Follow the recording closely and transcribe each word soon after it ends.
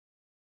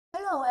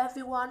Hello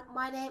everyone,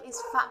 my name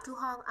is Phạm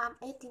Hằng. I'm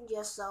 18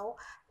 years old,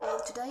 and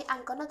today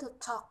I'm gonna to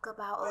talk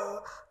about a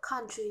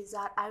country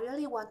that I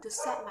really want to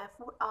set my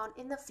foot on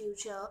in the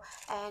future,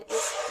 and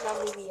it's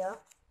Namibia.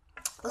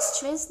 A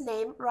strange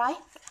name,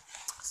 right?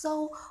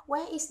 So,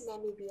 where is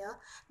Namibia?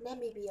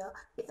 Namibia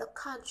is a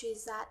country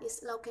that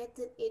is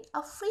located in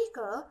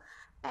Africa,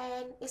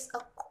 and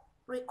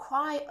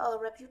require a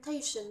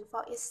reputation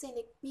for its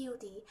scenic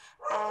beauty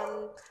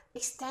and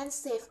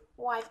extensive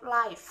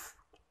wildlife.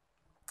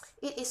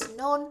 It is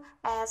known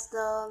as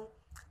the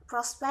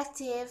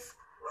prospective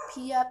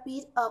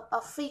pyramid of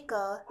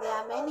Africa. There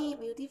are many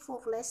beautiful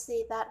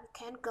places that we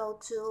can go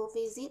to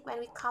visit when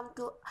we come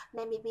to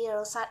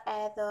Namibia, such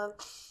as the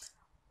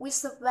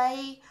Whistle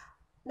Bay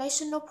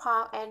National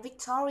Park and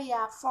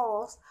Victoria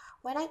Falls.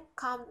 When I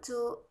come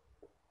to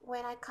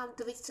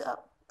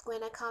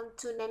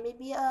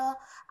Namibia,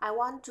 I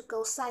want to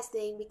go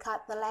sightseeing because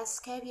the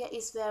landscape here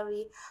is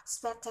very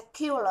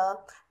spectacular,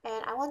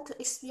 and I want to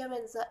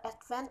experience the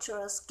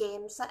adventurous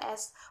games such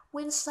as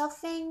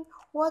windsurfing,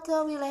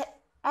 water-related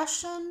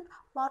action,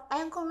 boat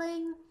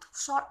angling,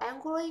 short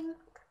angling,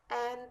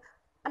 and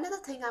another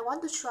thing I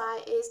want to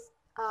try is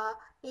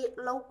eat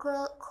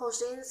local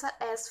cuisine such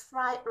as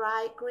fried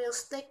rice, grilled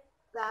steak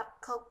that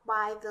cooked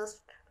by the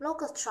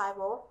local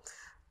tribal.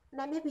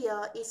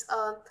 Namibia is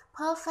a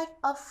perfect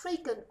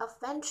African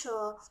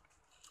adventure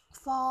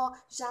for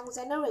young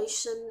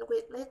generation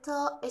with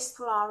little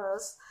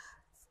explorers.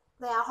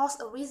 There are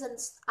lots of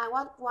reasons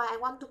why I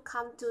want to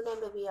come to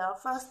Namibia.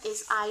 First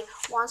is I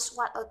once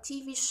watched a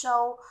TV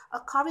show, a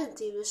Korean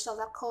TV show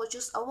that called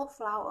Just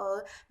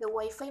Overflower. The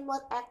way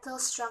famous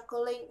actors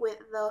struggling with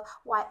the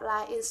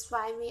wildlife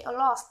inspired me a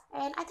lot,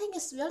 and I think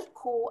it's really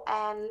cool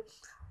and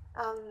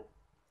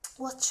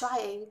worth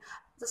trying.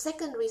 The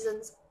second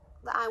reason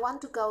that I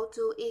want to go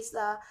to is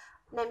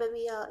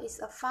Namibia is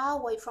far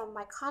away from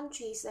my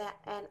country,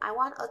 and I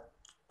want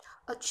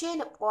a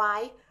change of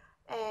life,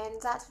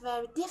 and that's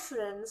very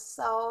different.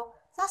 So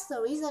that's the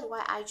reason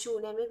why I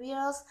choose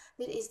Namibia.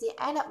 This is the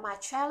end of my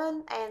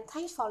challenge, and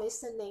thanks for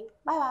listening.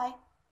 Bye bye.